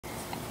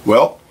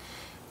Well,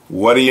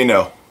 what do you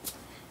know?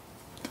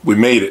 We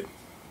made it.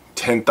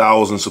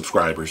 10,000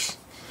 subscribers.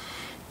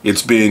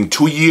 It's been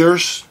 2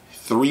 years,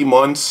 3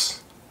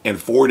 months,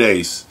 and 4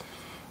 days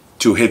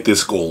to hit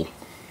this goal.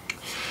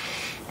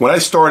 When I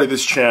started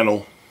this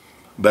channel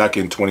back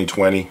in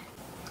 2020,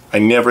 I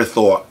never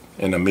thought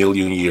in a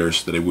million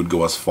years that it would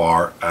go as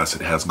far as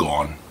it has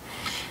gone.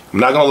 I'm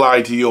not gonna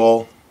lie to you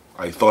all,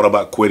 I thought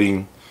about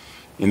quitting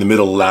in the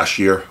middle of last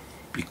year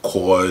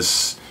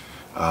because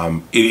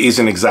it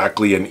isn't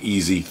exactly an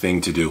easy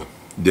thing to do.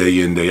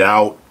 Day in, day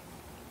out,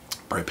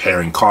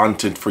 preparing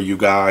content for you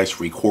guys,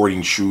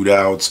 recording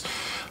shootouts,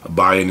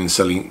 buying and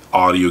selling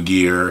audio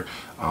gear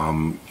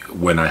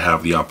when I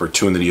have the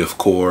opportunity, of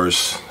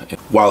course,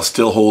 while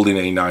still holding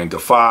a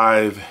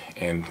 9-to-5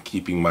 and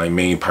keeping my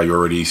main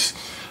priorities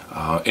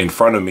in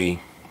front of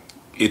me.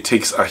 It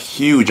takes a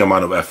huge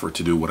amount of effort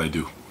to do what I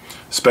do,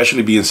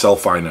 especially being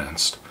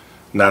self-financed,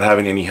 not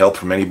having any help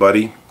from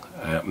anybody.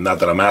 Not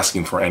that I'm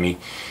asking for any,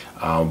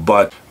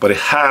 but it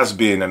has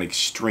been an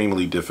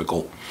extremely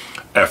difficult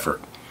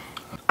effort.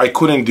 I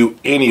couldn't do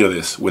any of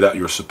this without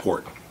your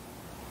support.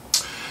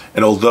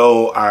 And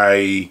although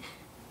I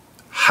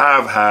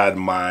have had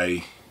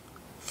my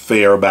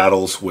fair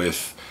battles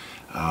with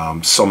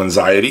some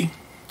anxiety,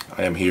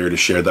 I am here to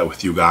share that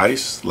with you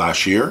guys.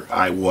 Last year,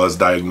 I was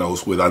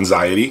diagnosed with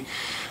anxiety.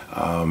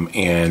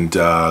 And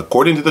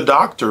according to the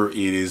doctor, it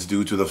is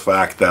due to the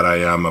fact that I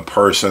am a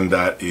person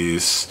that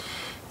is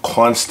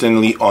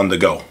constantly on the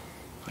go.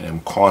 I am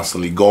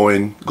constantly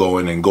going,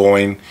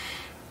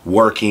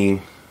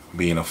 working,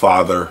 being a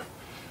father,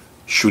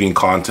 shooting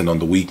content on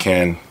the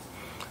weekend,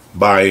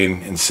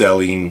 buying and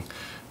selling,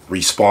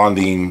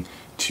 responding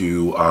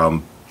to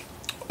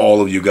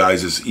all of you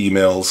guys'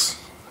 emails,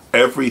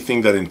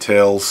 everything that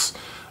entails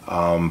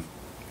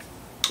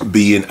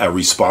being a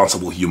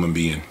responsible human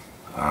being.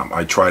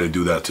 I try to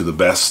do that to the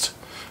best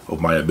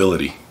of my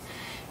ability.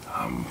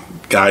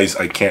 Guys,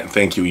 I can't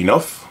thank you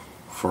enough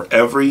for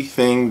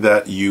everything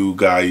that you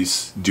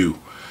guys do,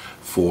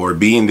 for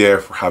being there,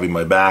 for having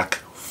my back,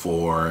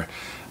 for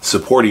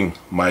supporting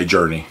my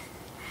journey.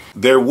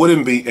 There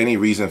wouldn't be any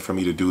reason for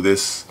me to do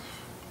this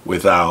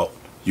without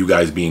you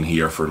guys being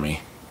here for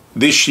me.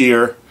 This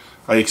year,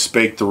 I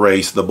expect to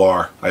raise the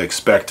bar. I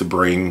expect to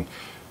bring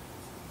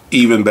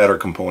even better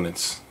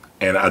components.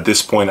 And at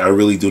this point, I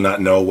really do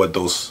not know what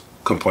those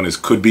components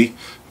could be,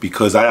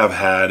 because I have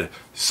had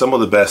some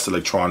of the best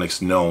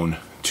electronics known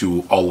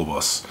to all of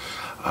us.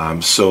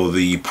 So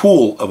the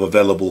pool of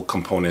available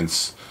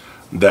components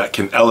that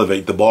can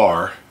elevate the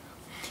bar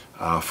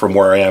from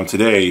where I am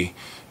today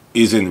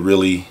isn't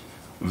really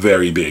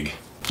very big.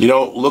 You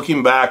know,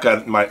 looking back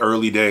at my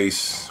early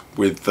days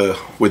with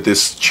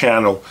this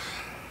channel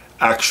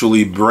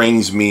actually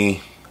brings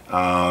me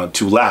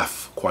to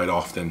laugh quite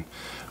often,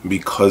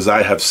 because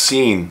I have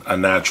seen a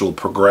natural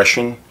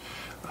progression,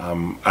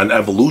 an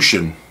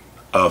evolution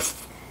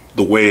of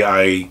the way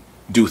I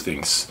do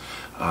things.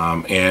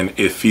 And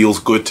it feels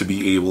good to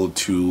be able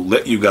to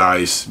let you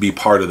guys be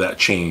part of that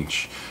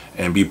change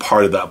and be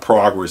part of that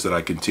progress that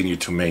I continue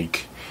to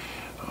make.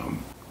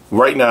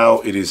 Right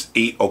now it is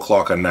 8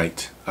 o'clock at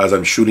night as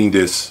I'm shooting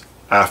this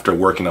after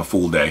working a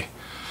full day.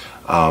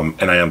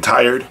 And I am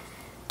tired,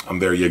 I'm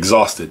very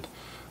exhausted,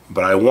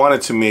 but I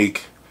wanted to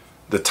make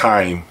the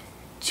time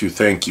to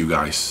thank you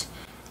guys.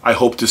 I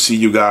hope to see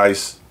you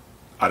guys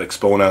at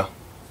Expona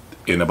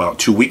in about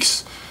 2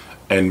 weeks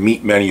and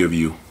meet many of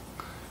you.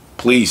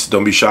 Please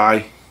don't be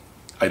shy.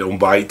 I don't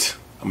bite.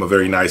 I'm a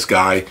very nice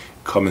guy.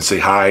 Come and say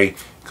hi.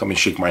 Come and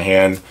shake my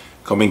hand.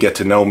 Come and get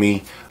to know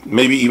me.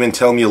 Maybe even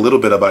tell me a little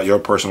bit about your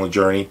personal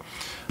journey.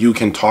 You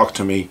can talk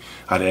to me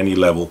at any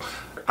level.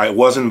 I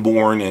wasn't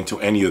born into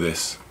any of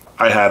this.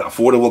 I had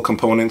affordable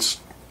components.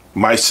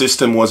 My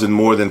system wasn't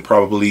more than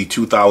probably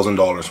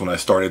 $2,000 when I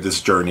started this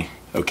journey.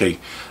 Okay,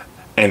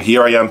 and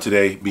here I am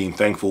today, being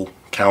thankful,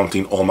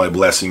 counting all my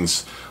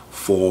blessings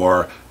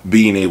for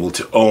being able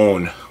to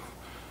own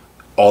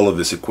all of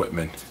this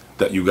equipment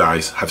that you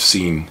guys have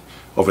seen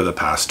over the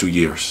past 2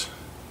 years.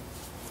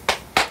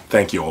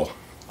 Thank you all.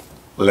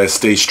 Let's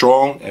stay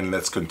strong and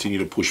let's continue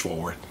to push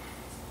forward.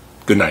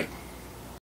 Good night.